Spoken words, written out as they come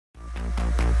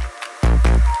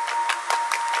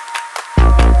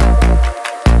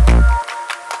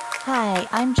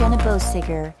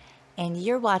Mudfossil, and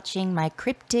you're watching my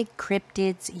Cryptic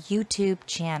Cryptids YouTube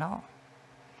channel.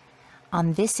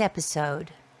 On this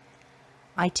episode,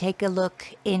 I take a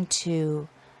look into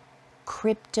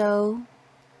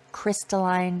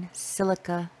cryptocrystalline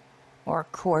silica or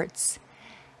quartz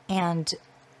and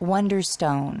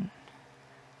Wonderstone,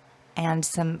 and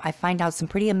I find out some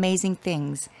pretty amazing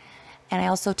things. And I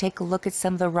also take a look at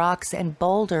some of the rocks and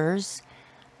boulders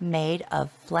made of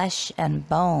flesh and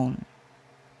bone.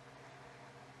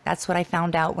 That's what I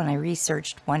found out when I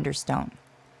researched Wonderstone.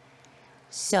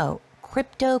 So,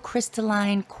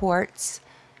 cryptocrystalline quartz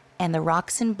and the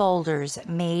rocks and boulders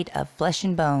made of flesh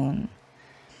and bone.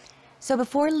 So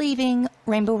before leaving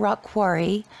Rainbow Rock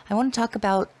Quarry, I want to talk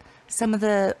about some of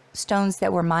the stones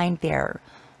that were mined there: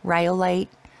 rhyolite,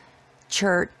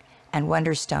 chert, and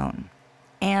Wonderstone.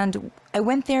 And I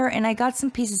went there and I got some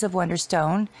pieces of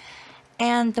Wonderstone,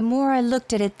 and the more I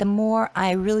looked at it, the more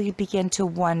I really began to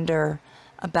wonder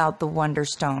about the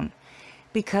Wonderstone,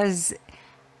 because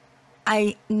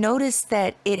I noticed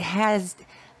that it has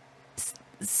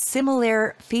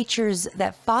similar features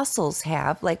that fossils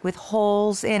have, like with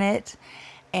holes in it.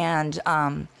 And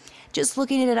just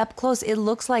looking at it up close, it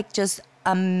looks like just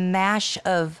a mash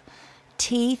of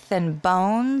teeth and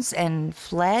bones and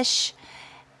flesh.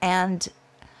 And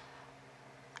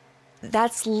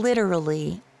that's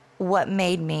literally what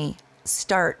made me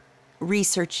start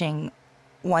researching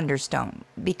Wonderstone,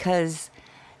 because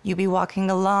you'd be walking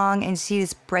along and see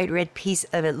this bright red piece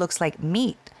of it. Looks like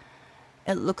meat.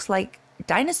 It looks like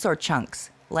dinosaur chunks,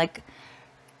 like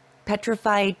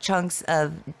petrified chunks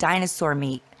of dinosaur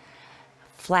meat,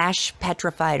 flash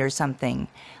petrified or something,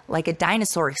 like a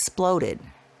dinosaur exploded.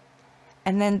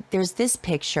 And then there's this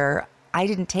picture. I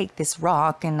didn't take this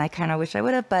rock, and I kind of wish I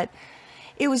would have, but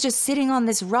it was just sitting on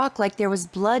this rock like there was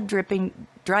blood dripping,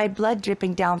 dried blood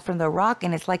dripping down from the rock,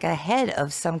 and it's like a head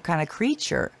of some kind of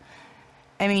creature.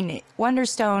 I mean,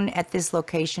 Wonderstone at this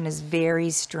location is very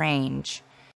strange.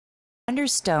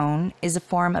 Wonderstone is a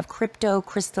form of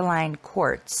cryptocrystalline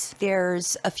quartz.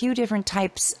 There's a few different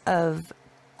types of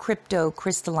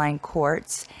cryptocrystalline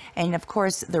quartz, and of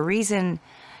course the reason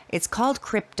it's called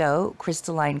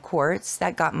cryptocrystalline quartz,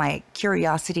 that got my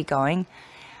curiosity going,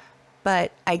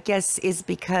 but I guess is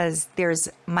because there's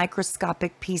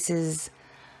microscopic pieces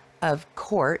of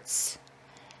quartz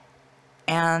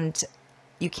and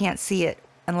you can't see it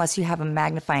unless you have a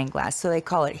magnifying glass, so they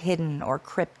call it hidden or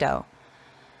crypto.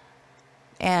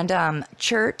 And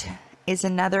chert is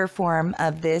another form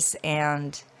of this,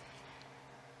 and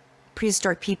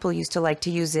prehistoric people used to like to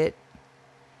use it.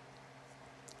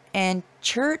 And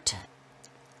chert,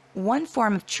 one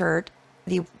form of chert,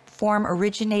 the form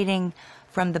originating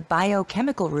from the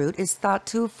biochemical root, is thought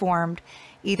to have formed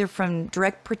either from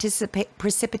direct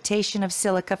precipitation of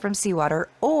silica from seawater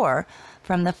or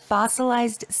from the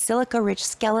fossilized silica-rich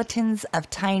skeletons of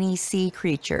tiny sea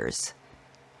creatures.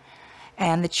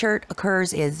 And the chert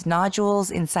occurs as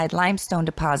nodules inside limestone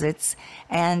deposits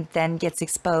and then gets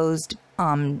exposed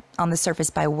on the surface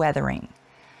by weathering.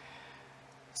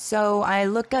 So I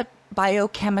looked up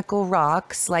biochemical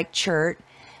rocks like chert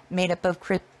made up of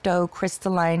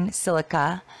cryptocrystalline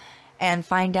silica and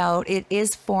find out it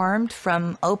is formed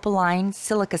from opaline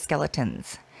silica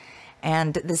skeletons.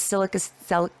 And the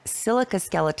silica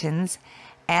skeletons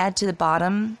add to the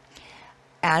bottom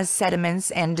as sediments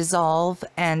and dissolve,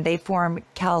 and they form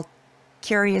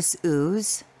calcareous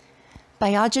ooze.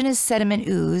 Biogenous sediment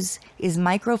ooze is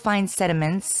microfine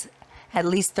sediments, at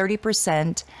least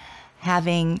 30%,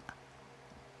 having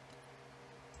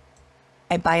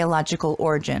a biological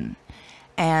origin.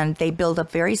 And they build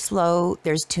up very slow.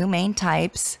 There's two main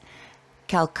types: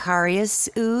 calcareous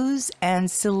ooze and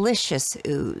siliceous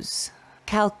ooze.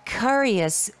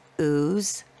 Calcareous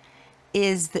ooze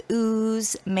is the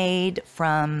ooze made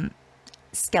from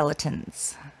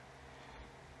skeletons.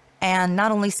 And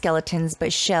not only skeletons,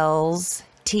 but shells,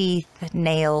 teeth,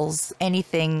 nails,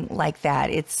 anything like that.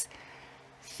 It's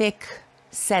thick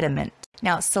sediment.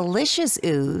 Now, siliceous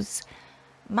ooze,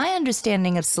 my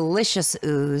understanding of siliceous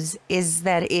ooze is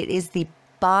that it is the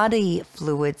body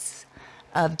fluids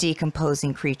of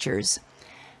decomposing creatures.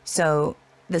 So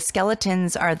the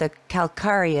skeletons are the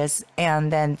calcareous,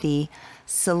 and then the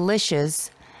siliceous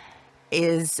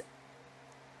is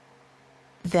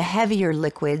the heavier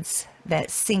liquids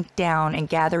that sink down and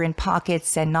gather in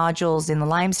pockets and nodules in the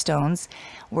limestones,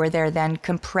 where they're then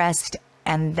compressed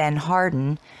and then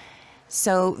harden.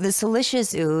 So the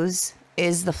siliceous ooze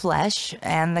is the flesh,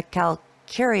 and the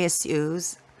calcareous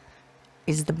ooze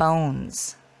is the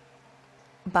bones.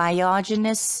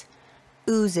 Biogenous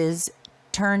oozes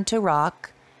turn to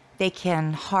rock. They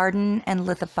can harden and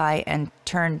lithify and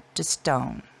turn to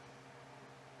stone.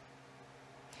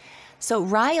 So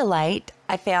rhyolite,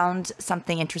 I found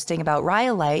something interesting about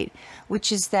rhyolite,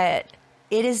 which is that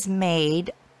it is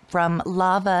made from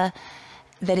lava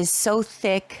that is so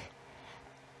thick,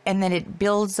 and then it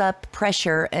builds up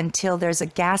pressure until there's a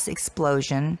gas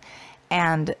explosion,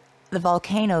 and the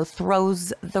volcano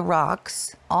throws the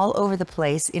rocks all over the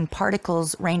place in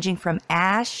particles ranging from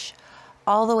ash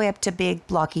all the way up to big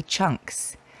blocky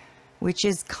chunks, which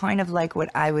is kind of like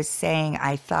what I was saying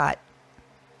I thought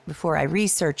before I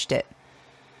researched it.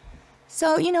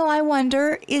 So, I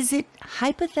wonder, is it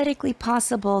hypothetically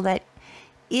possible that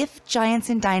if giants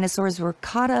and dinosaurs were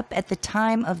caught up at the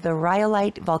time of the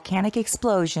rhyolite volcanic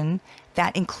explosion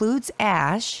that includes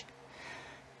ash,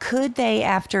 could they,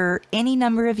 after any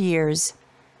number of years,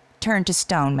 turn to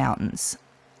stone mountains?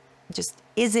 Just,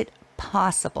 is it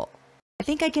possible? I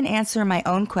think I can answer my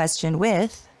own question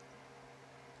with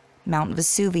Mount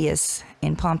Vesuvius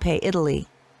in Pompeii, Italy,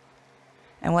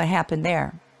 and what happened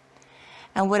there.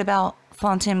 And what about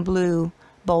Fontainebleau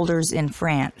boulders in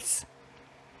France?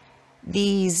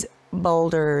 These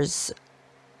boulders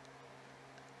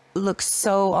look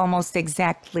so almost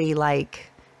exactly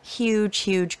like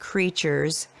huge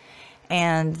creatures,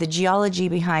 and the geology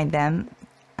behind them,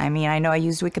 I mean, I know I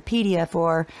used Wikipedia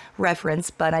for reference,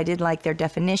 but I did like their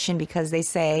definition because they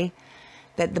say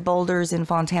that the boulders in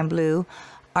Fontainebleau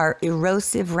are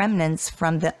erosive remnants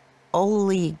from the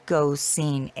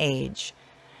Oligocene age.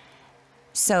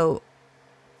 So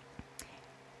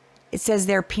it says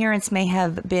their appearance may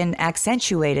have been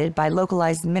accentuated by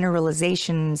localized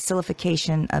mineralization,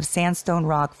 silification of sandstone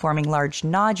rock, forming large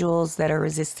nodules that are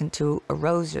resistant to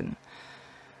erosion.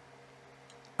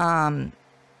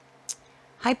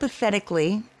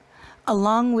 Hypothetically,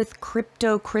 along with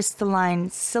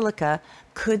cryptocrystalline silica,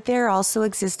 could there also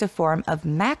exist a form of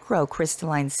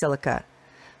macrocrystalline silica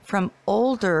from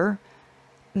older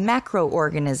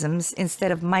macroorganisms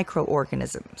instead of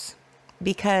microorganisms?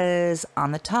 Because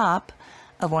on the top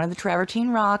of one of the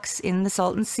travertine rocks in the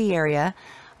Salton Sea area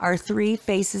are three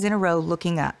faces in a row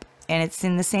looking up, and it's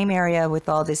in the same area with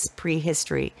all this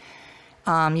prehistory.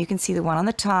 You can see the one on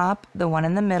the top, the one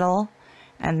in the middle,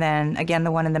 and then again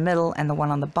the one in the middle and the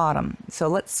one on the bottom. So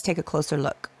let's take a closer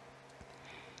look.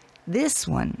 This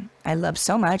one I love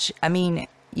so much. I mean,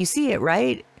 you see it,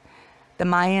 right? The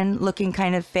Mayan looking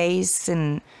kind of face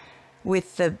and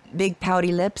with the big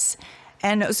pouty lips.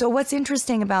 And so what's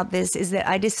interesting about this is that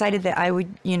I decided that I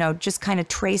would, just kind of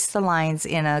trace the lines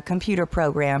in a computer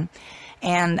program.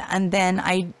 And then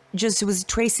I just was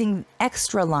tracing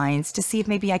extra lines to see if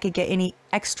maybe I could get any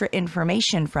extra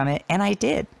information from it. And I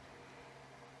did.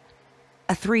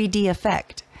 A 3D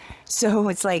effect. So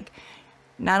it's like,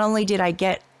 not only did I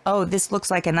get, oh, this looks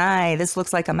like an eye, this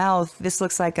looks like a mouth, this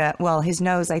looks like his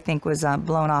nose, I think, was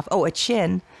blown off. Oh, a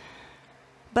chin.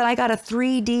 But I got a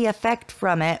 3D effect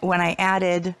from it when I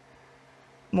added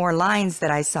more lines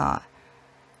that I saw.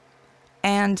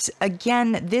 And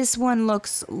again, this one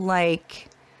looks like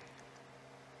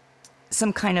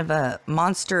some kind of a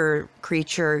monster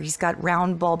creature. He's got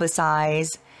round bulbous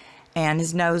eyes and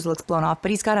his nose looks blown off,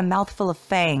 but he's got a mouthful of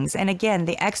fangs. And again,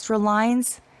 the extra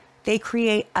lines, they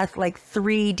create a like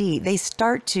 3D. They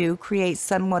start to create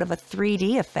somewhat of a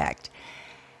 3D effect.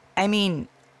 I mean,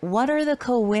 what are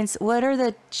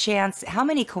the chance? How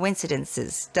many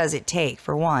coincidences does it take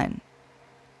for one?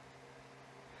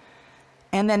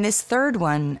 And then this third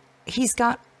one, he's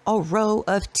got a row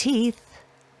of teeth,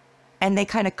 and they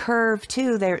kind of curve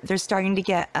too. They're starting to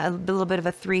get a little bit of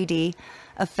a 3D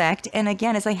effect. And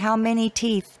again, it's like, how many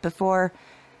teeth before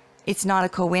it's not a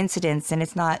coincidence and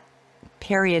it's not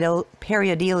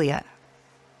periodelia?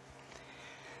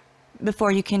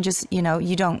 Before you can just,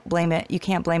 you don't blame it. You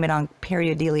can't blame it on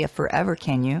periodelia forever,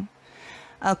 can you?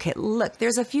 Okay, look,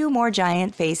 there's a few more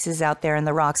giant faces out there in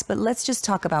the rocks, but let's just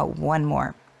talk about one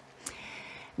more.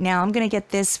 Now, I'm going to get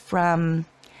this from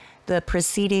the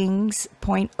Proceedings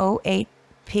 .08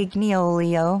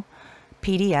 Pignolio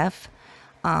PDF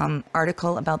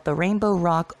article about the Rainbow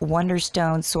Rock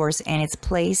Wonderstone source and its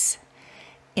place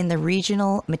in the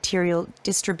regional material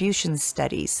distribution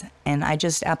studies. And I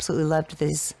just absolutely loved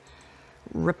this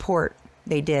report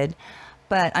they did,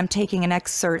 but I'm taking an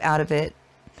excerpt out of it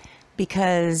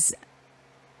because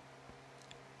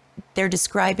they're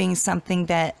describing something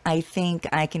that I think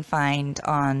I can find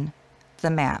on the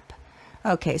map.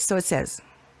 Okay, so it says,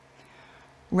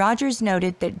 Rogers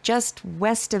noted that just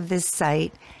west of this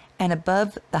site and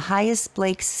above the highest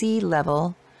Blake sea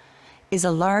level is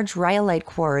a large rhyolite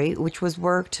quarry which was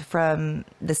worked from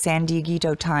the San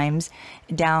Dieguito times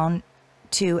down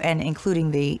to and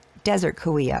including the Desert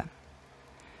Cahuilla.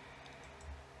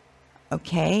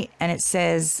 Okay, and it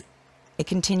says, it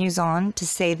continues on to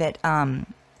say that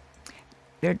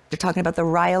they're talking about the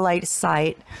rhyolite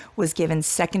site was given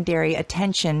secondary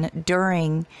attention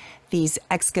during these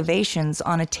excavations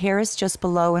on a terrace just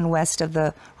below and west of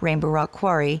the Rainbow Rock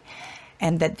Quarry,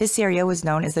 and that this area was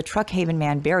known as the Truckhaven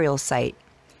Man burial site.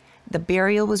 The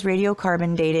burial was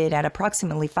radiocarbon dated at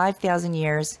approximately 5,000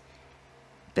 years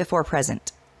before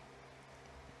present.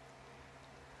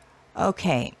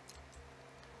 Okay,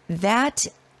 that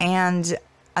and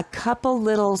a couple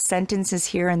little sentences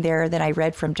here and there that I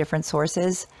read from different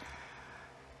sources.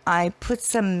 I put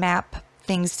some map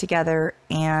things together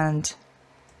and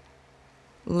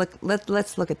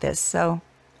let's look at this. So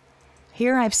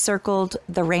here I've circled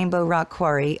the Rainbow Rock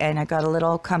Quarry and I got a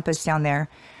little compass down there.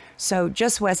 So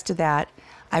just west of that,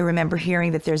 I remember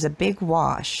hearing that there's a big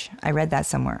wash. I read that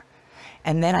somewhere.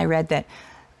 And then I read that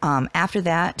after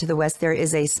that, to the west, there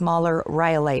is a smaller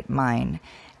rhyolite mine.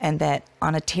 And that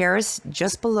on a terrace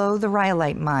just below the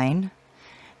rhyolite mine,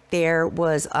 there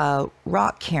was a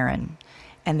rock cairn.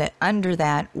 And that under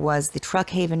that was the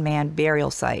Truckhaven Man burial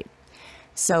site.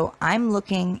 So I'm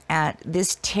looking at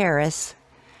this terrace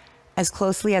as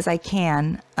closely as I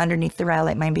can underneath the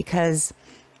rhyolite mine, because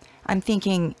I'm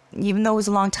thinking, even though it was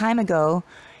a long time ago,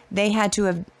 they had to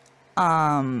have,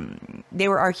 they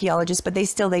were archaeologists, but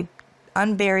they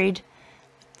unburied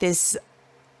this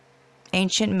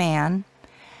ancient man,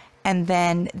 and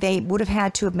then they would have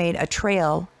had to have made a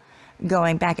trail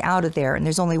going back out of there, and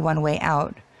there's only one way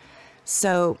out.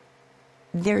 So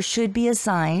there should be a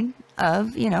sign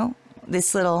of, you know,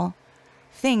 this little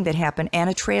thing that happened and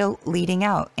a trail leading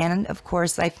out. And of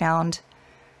course, I found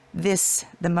this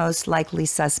the most likely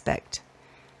suspect.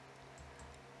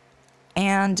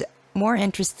 And more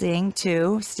interesting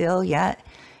too, still yet,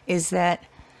 is that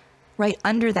right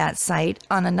under that site,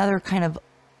 on another kind of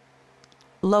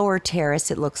lower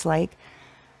terrace, it looks like,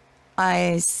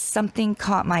 something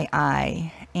caught my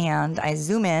eye, and I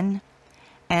zoom in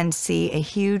and see a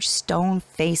huge stone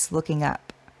face looking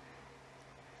up.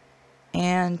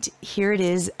 And here it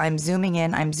is. I'm zooming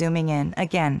in.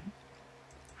 Again,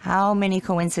 how many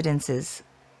coincidences?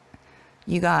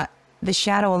 You got, the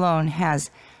shadow alone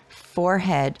has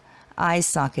forehead, eye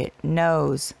socket,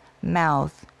 nose,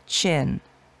 mouth, chin.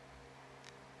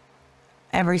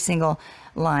 Every single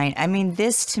line. I mean,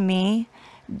 this to me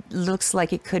looks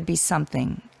like it could be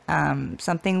something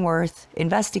worth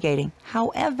investigating.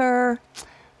 However,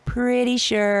 pretty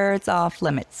sure it's off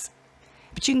limits.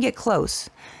 But you can get close,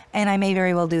 and I may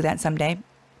very well do that someday.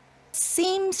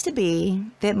 Seems to be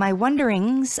that my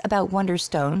wonderings about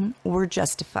Wonderstone were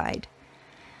justified.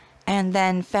 And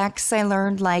then facts I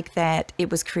learned, like that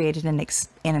it was created in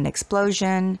an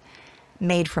explosion,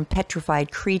 made from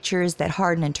petrified creatures that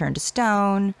harden and turn to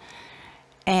stone.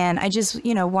 And I just,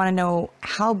 want to know,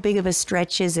 how big of a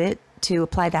stretch is it to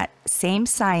apply that same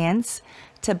science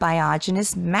to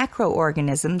biogenous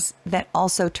macroorganisms that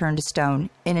also turn to stone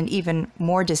in an even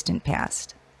more distant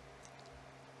past?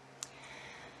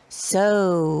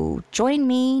 So join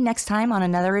me next time on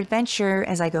another adventure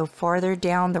as I go farther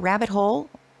down the rabbit hole.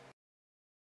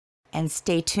 And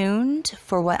stay tuned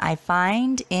for what I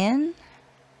find in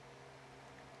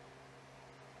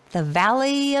the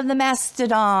Valley of the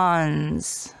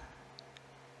Mastodons.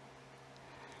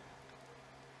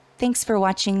 Thanks for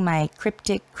watching my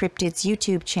Cryptic Cryptids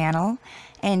YouTube channel.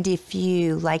 And if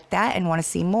you like that and want to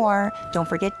see more, don't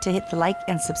forget to hit the like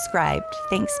and subscribe.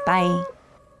 Thanks, bye.